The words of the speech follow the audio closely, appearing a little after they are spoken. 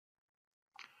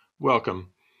Welcome.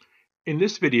 In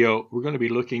this video, we're going to be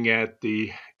looking at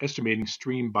the Estimating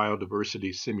Stream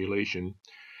Biodiversity Simulation,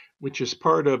 which is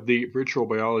part of the Virtual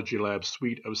Biology Lab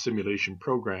suite of simulation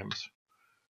programs.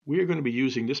 We are going to be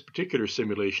using this particular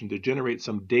simulation to generate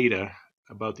some data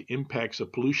about the impacts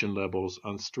of pollution levels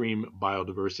on stream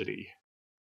biodiversity.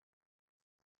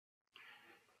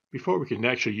 Before we can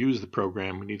actually use the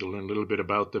program, we need to learn a little bit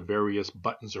about the various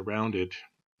buttons around it.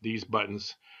 These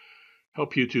buttons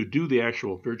help you to do the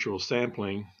actual virtual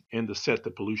sampling and to set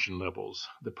the pollution levels.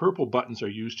 The purple buttons are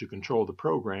used to control the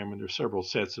program, and there are several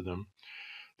sets of them.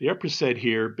 The upper set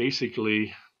here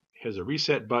basically has a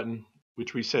reset button,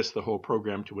 which resets the whole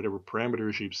program to whatever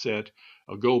parameters you've set,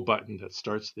 a go button that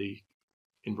starts the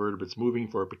invertebrates moving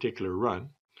for a particular run.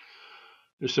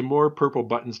 There's some more purple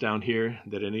buttons down here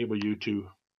that enable you to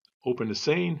open the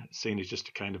seine. Seine is just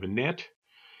a kind of a net,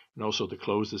 and also to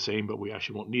close the seine, but we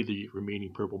actually won't need the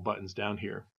remaining purple buttons down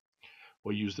here.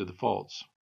 We'll use the defaults.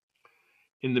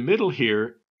 In the middle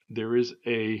here, there is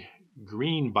a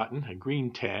green button, a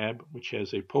green tab, which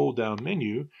has a pull-down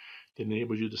menu that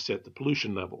enables you to set the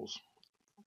pollution levels.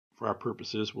 For our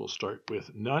purposes, we'll start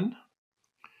with none.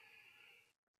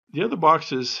 The other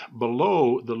boxes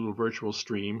below the little virtual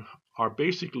stream are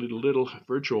basically the little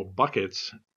virtual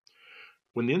buckets.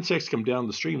 When the insects come down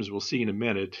the stream, as we'll see in a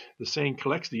minute, the seine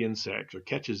collects the insects or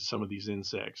catches some of these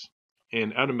insects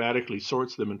and automatically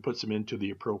sorts them and puts them into the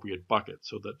appropriate bucket.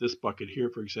 So that this bucket here,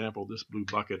 for example, this blue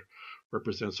bucket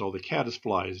represents all the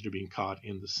caddisflies that are being caught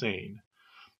in the seine.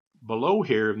 Below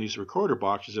here in these recorder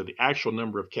boxes are the actual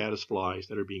number of caddisflies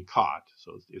that are being caught.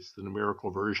 So it's the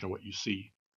numerical version of what you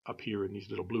see up here in these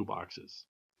little blue boxes.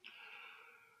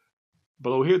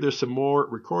 Below here, there's some more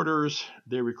recorders.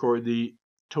 They record the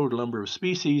total number of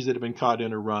species that have been caught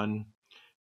in a run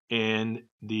and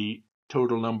the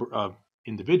total number of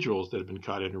individuals that have been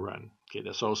caught in a run. Okay,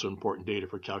 that's also important data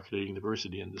for calculating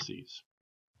diversity indices.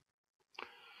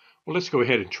 Well, let's go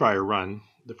ahead and try a run.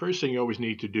 The first thing you always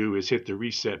need to do is hit the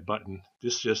reset button.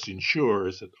 This just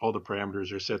ensures that all the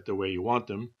parameters are set the way you want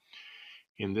them.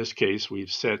 In this case, we've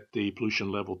set the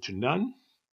pollution level to none.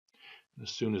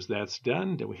 As soon as that's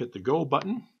done, then we hit the go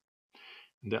button,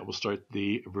 and that will start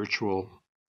the virtual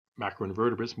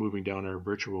macroinvertebrates moving down our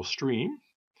virtual stream.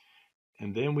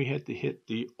 And then we had to hit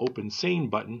the open seine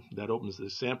button. That opens the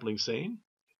sampling seine.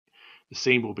 The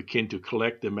seine will begin to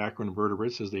collect the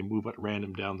macroinvertebrates as they move at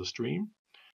random down the stream.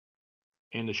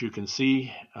 And as you can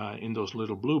see in those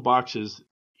little blue boxes,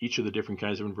 each of the different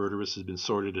kinds of invertebrates has been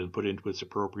sorted and put into its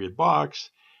appropriate box.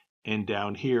 And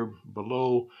down here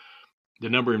below, the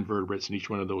number of invertebrates in each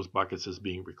one of those buckets is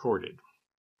being recorded.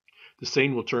 The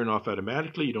seine will turn off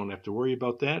automatically. You don't have to worry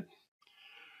about that.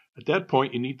 At that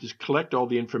point, you need to collect all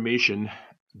the information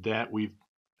that we've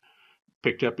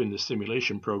picked up in the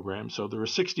simulation program. So there are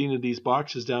 16 of these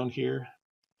boxes down here,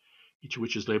 each of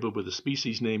which is labeled with a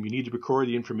species name. You need to record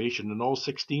the information in all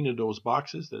 16 of those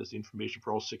boxes. That is the information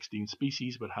for all 16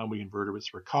 species, but how many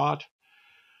invertebrates were caught.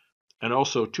 And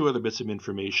also two other bits of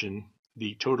information,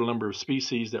 the total number of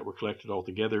species that were collected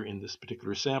altogether in this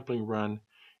particular sampling run,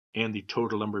 and the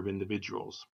total number of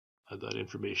individuals. That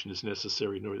information is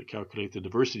necessary in order to calculate the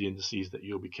diversity indices that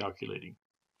you'll be calculating.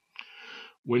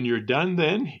 When you're done,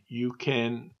 then you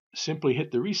can simply hit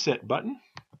the reset button,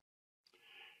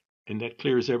 and that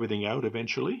clears everything out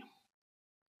eventually.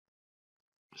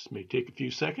 This may take a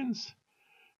few seconds.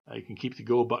 You can keep the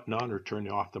go button on or turn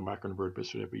off the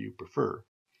macroinvertebrates, whatever you prefer.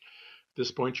 At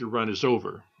this point, your run is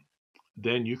over.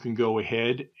 Then you can go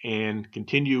ahead and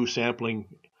continue sampling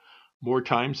more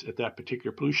times at that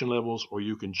particular pollution levels, or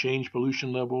you can change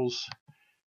pollution levels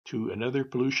to another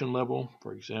pollution level.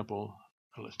 For example,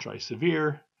 let's try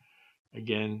severe.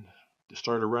 Again, to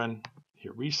start a run,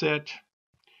 hit reset,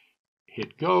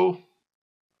 hit go,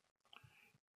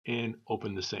 and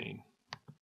open the seine.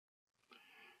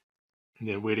 And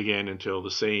then wait again until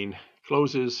the seine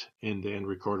closes, and then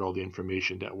record all the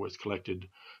information that was collected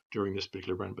during this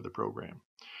particular run by the program.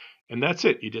 And that's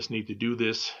it. You just need to do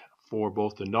this for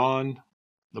both the non,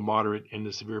 the moderate, and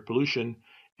the severe pollution,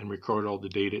 and record all the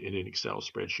data in an Excel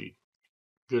spreadsheet.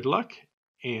 Good luck,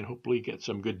 and hopefully get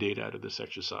some good data out of this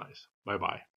exercise.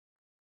 Bye-bye.